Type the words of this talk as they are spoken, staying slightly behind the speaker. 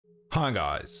Hi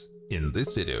guys! In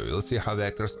this video you'll see how the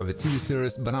actors of the TV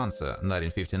series Bonanza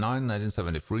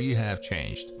 1959-1973 have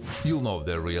changed. You'll know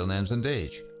their real names and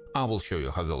age. I will show you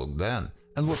how they look then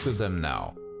and what's with them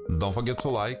now. Don't forget to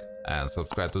like and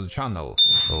subscribe to the channel.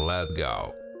 Let's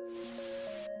go!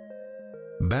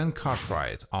 Ben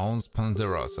Cartwright owns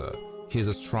Ponderosa. He's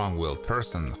a strong-willed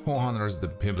person who honors the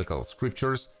biblical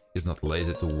scriptures, is not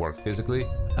lazy to work physically,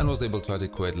 and was able to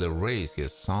adequately raise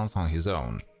his sons on his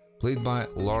own. Played by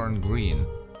Lauren Green,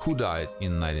 who died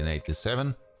in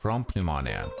 1987 from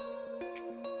pneumonia.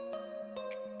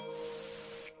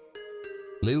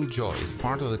 Little Joy is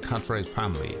part of the Cartwright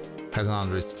family, has an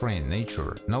unrestrained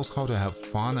nature, knows how to have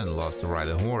fun and loves to ride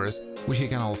a horse, which he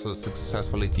can also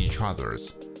successfully teach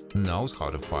others. Knows how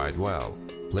to fight well.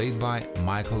 Played by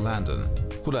Michael Landon,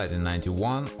 who died in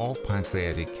 91 of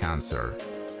pancreatic cancer.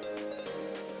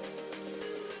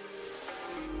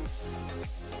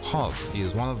 Hutch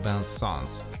is one of Ben's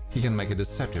sons. He can make a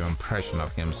deceptive impression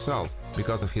of himself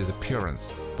because of his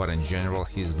appearance, but in general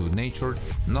he is good-natured,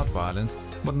 not violent,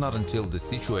 but not until the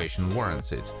situation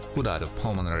warrants it, who died of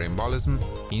pulmonary embolism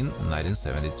in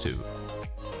 1972.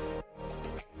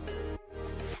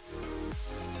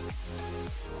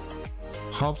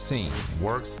 Hope Singh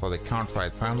works for the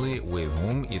Cartwright family, with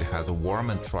whom it has a warm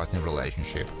and trusting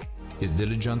relationship. He's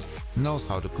diligent, knows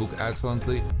how to cook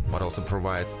excellently, but also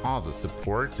provides other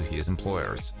support to his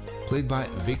employers. Played by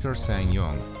Victor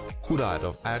Sang-young, who died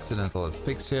of accidental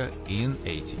asphyxia in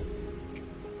 80.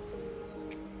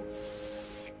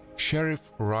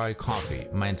 Sheriff Roy Coffey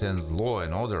maintains law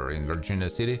and order in Virginia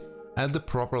City at the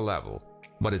proper level,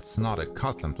 but it's not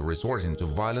accustomed to resorting to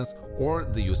violence or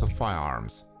the use of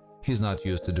firearms. He's not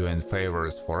used to doing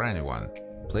favors for anyone.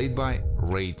 Played by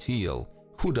Ray Teal,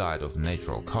 who died of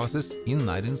natural causes in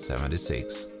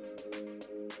 1976.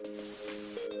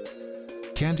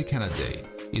 Candy Kennedy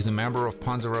is a member of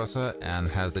Ponderosa and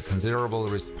has the considerable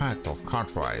respect of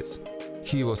Cartwrights.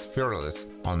 He was fearless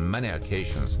on many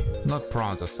occasions, not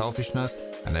prone to selfishness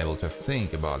and able to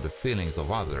think about the feelings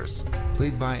of others.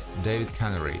 Played by David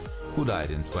Canary, who died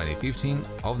in 2015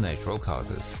 of natural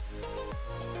causes.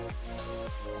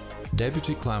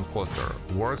 Deputy Clem Foster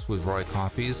works with Roy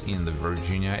Coffey's in the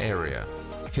Virginia area.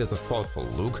 He has a thoughtful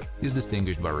look, is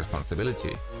distinguished by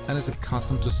responsibility, and is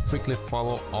accustomed to strictly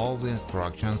follow all the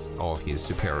instructions of his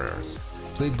superiors.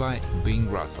 Played by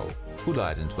Bing Russell, who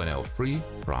died in 2003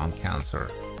 from cancer.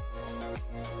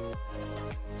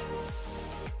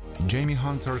 Jamie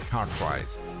Hunter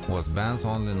Cartwright was Ben's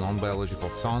only non-biological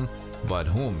son, but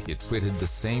whom he treated the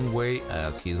same way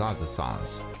as his other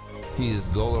sons. He is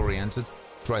goal-oriented,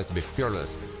 tries to be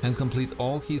fearless and complete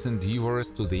all his endeavors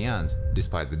to the end,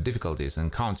 despite the difficulties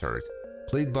encountered.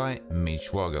 Played by Mitch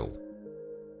Vogel.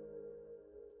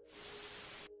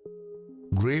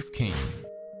 Grief King,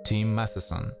 Tim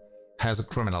Matheson, has a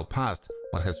criminal past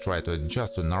but has tried to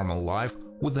adjust to normal life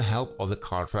with the help of the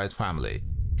Cartwright family.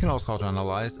 He knows how to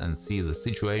analyze and see the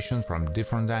situation from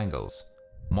different angles.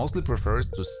 Mostly prefers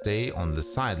to stay on the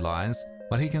sidelines,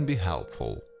 but he can be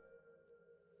helpful.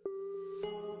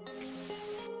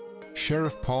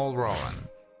 Sheriff Paul Rowan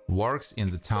works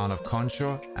in the town of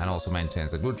Concho and also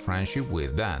maintains a good friendship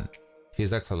with Ben.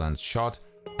 He's an excellent shot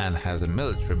and has a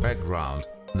military background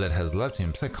that has left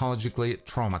him psychologically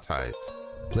traumatized.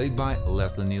 Played by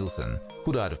Leslie Nielsen,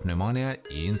 who died of pneumonia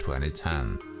in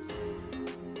 2010.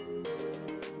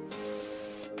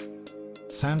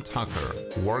 Sam Tucker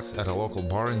works at a local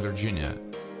bar in Virginia.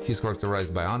 He's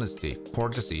characterized by honesty,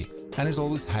 courtesy, and is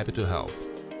always happy to help.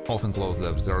 Often closely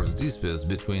observes disputes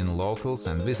between locals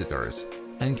and visitors,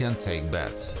 and can take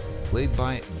bets. Played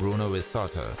by Bruno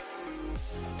Visotto.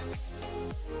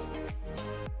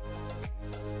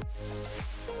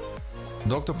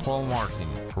 Dr. Paul Martin,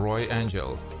 Roy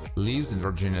Angel, lives in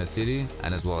Virginia City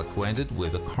and is well acquainted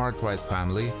with the Cartwright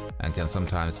family and can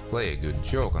sometimes play a good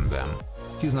joke on them.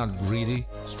 He's not greedy,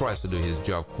 strives to do his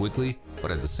job quickly,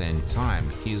 but at the same time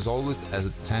he is always as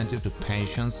attentive to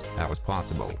patients as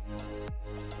possible.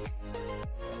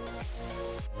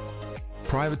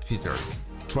 Private Peters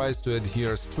tries to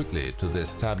adhere strictly to the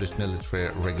established military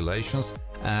regulations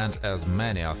and, as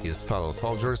many of his fellow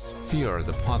soldiers, fear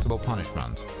the possible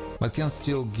punishment, but can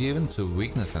still give in to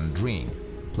weakness and drink.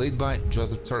 Played by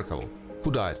Joseph Turkle,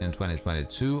 who died in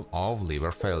 2022 of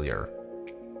liver failure.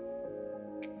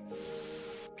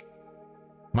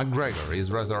 McGregor is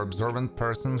a rather observant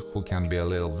person who can be a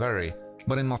little wary,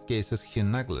 but in most cases he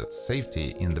neglects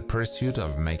safety in the pursuit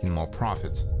of making more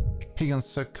profit. He can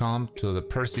succumb to the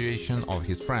persuasion of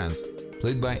his friends,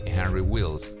 played by Henry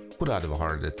Wills, who died of a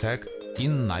heart attack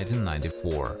in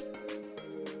 1994.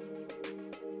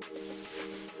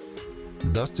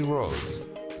 Dusty Rhodes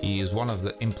He is one of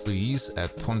the employees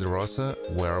at Ponderosa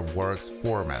where works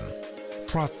foreman.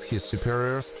 Trusts his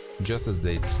superiors just as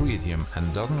they treat him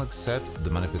and doesn't accept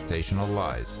the manifestation of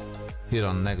lies. He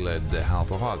don't neglect the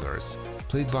help of others.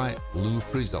 Played by Lou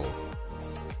Frizzle.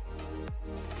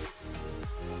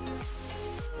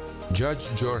 Judge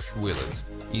Josh Willett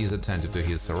is attentive to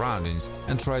his surroundings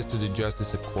and tries to do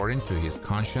justice according to his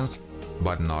conscience,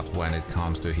 but not when it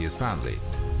comes to his family.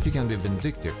 He can be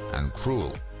vindictive and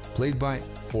cruel. Played by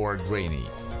Ford Rainey,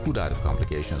 who died of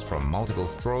complications from multiple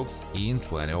strokes in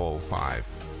 2005.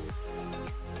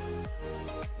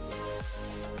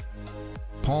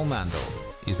 Paul Mandel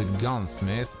is a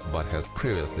gunsmith but has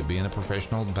previously been a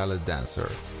professional ballet dancer.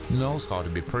 He knows how to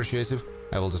be persuasive,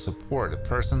 able to support a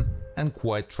person, and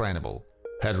quite trainable.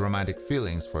 Had romantic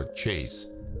feelings for Chase,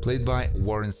 played by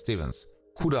Warren Stevens,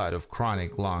 who died of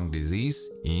chronic lung disease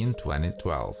in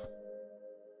 2012.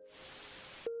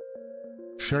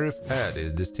 Sheriff Ed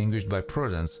is distinguished by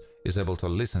prudence, is able to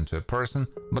listen to a person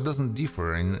but doesn't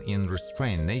differ in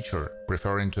restrained nature,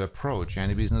 preferring to approach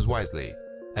any business wisely.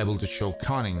 Able to show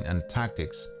cunning and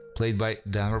tactics, played by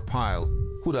Denver Pyle,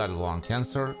 who died of lung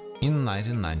cancer in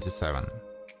 1997.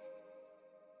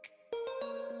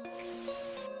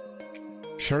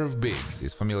 Sheriff Biggs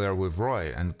is familiar with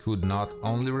Roy and could not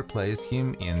only replace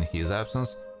him in his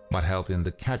absence, but help in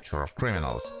the capture of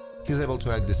criminals. He's able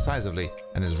to act decisively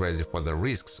and is ready for the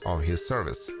risks of his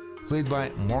service. Played by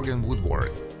Morgan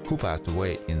Woodward, who passed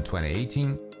away in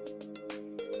 2018.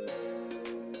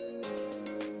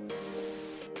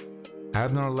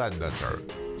 Abner Ledbetter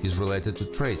is related to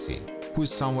Tracy, who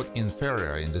is somewhat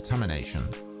inferior in determination,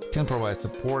 can provide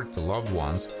support to loved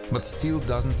ones, but still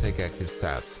doesn't take active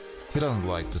steps. He doesn't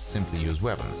like to simply use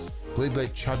weapons. Played by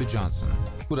Chubby Johnson,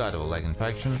 who died of a leg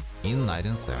infection in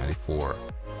 1974.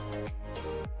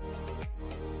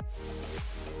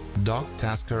 Doc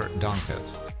Tasker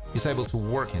Dunkett is able to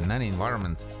work in any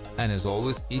environment and is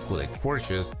always equally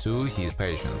courteous to his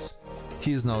patients.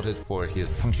 He is noted for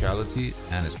his punctuality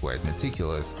and is quite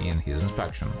meticulous in his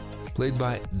inspection. Played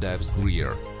by Debs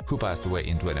Greer, who passed away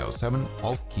in 2007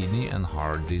 of kidney and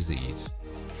heart disease.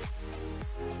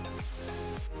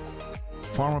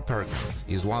 Farmer Perkins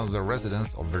is one of the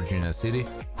residents of Virginia City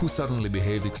who suddenly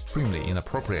behaved extremely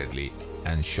inappropriately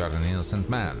and shot an innocent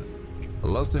man.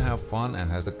 Loves to have fun and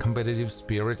has a competitive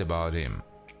spirit about him.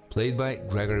 Played by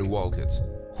Gregory Walcott,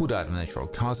 who died of natural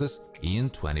causes in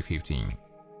 2015.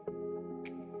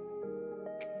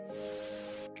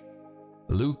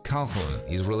 Luke Calhoun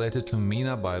is related to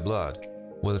Mina by blood.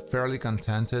 Was a fairly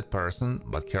contented person,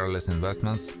 but careless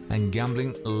investments and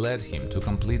gambling led him to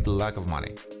complete lack of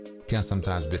money. Can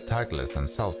sometimes be tactless and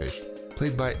selfish.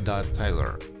 Played by Doug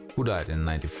Taylor, who died in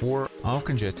 '94 of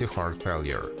congestive heart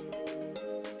failure.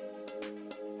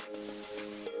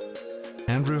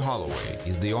 Andrew Holloway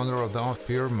is the owner of the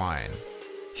Ophir Mine.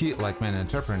 He, like many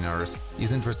entrepreneurs,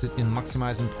 is interested in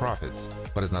maximizing profits,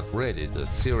 but is not ready to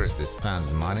seriously spend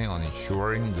money on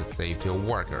ensuring the safety of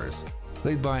workers.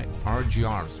 Played by R.G.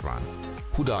 Armstrong,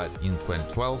 who died in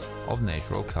 2012 of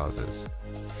natural causes.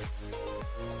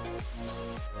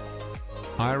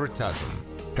 Ira Tatum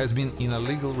has been in a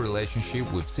legal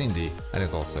relationship with Cindy and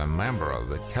is also a member of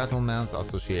the Cattlemen's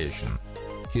Association.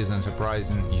 He is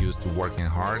enterprising, used to working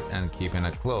hard and keeping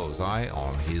a close eye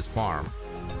on his farm.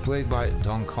 Played by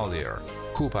Don Collier,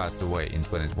 who passed away in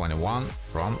 2021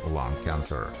 from lung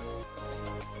cancer.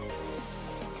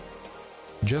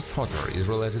 Jess Potter is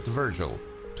related to Virgil,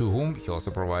 to whom he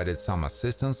also provided some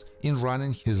assistance in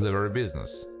running his livery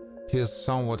business. He has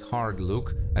somewhat hard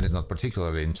look and is not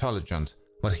particularly intelligent,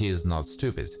 but he is not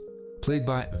stupid. Played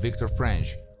by Victor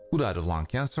French, who died of lung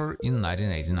cancer in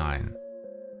 1989.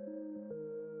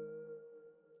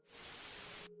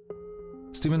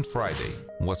 Stephen Friday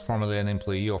was formerly an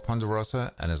employee of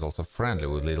Ponderosa and is also friendly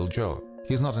with Little Joe.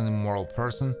 He is not an immoral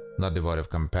person, not devoid of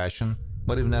compassion,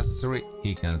 but if necessary,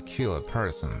 he can kill a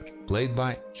person. Played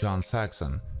by John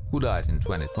Saxon, who died in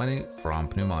 2020 from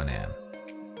pneumonia.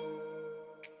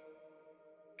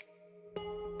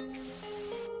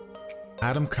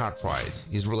 Adam Cartwright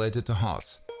is related to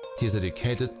Hoss. He is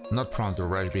educated, not prone to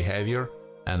rash behavior,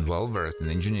 and well-versed in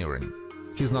engineering.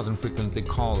 He is not infrequently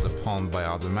called upon by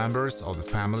other members of the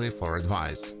family for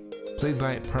advice. Played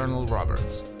by Pernell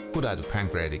Roberts, who died of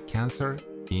pancreatic cancer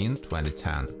in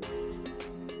 2010.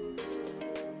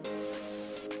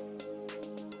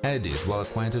 Eddie is well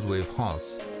acquainted with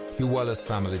Hoss. He, while his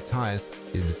family ties,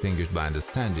 is distinguished by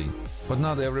understanding, but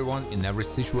not everyone in every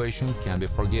situation can be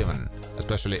forgiven,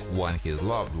 especially when his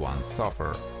loved ones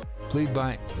suffer. Played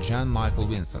by Jan Michael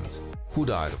Vincent, who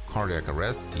died of cardiac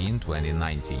arrest in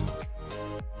 2019.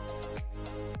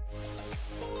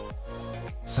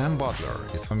 Sam Butler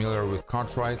is familiar with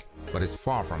Cartwright, but is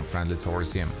far from friendly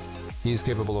towards him. He is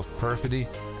capable of perfidy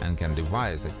and can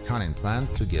devise a cunning plan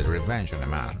to get revenge on a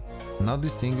man, not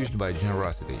distinguished by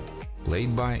generosity,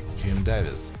 played by Jim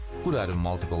Davis, who died of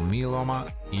multiple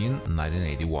myeloma in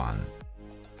 1981.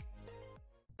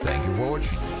 Thank you for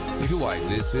watching. If you like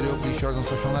this video, please share it on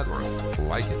social networks,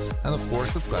 like it, and of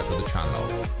course subscribe to the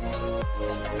channel.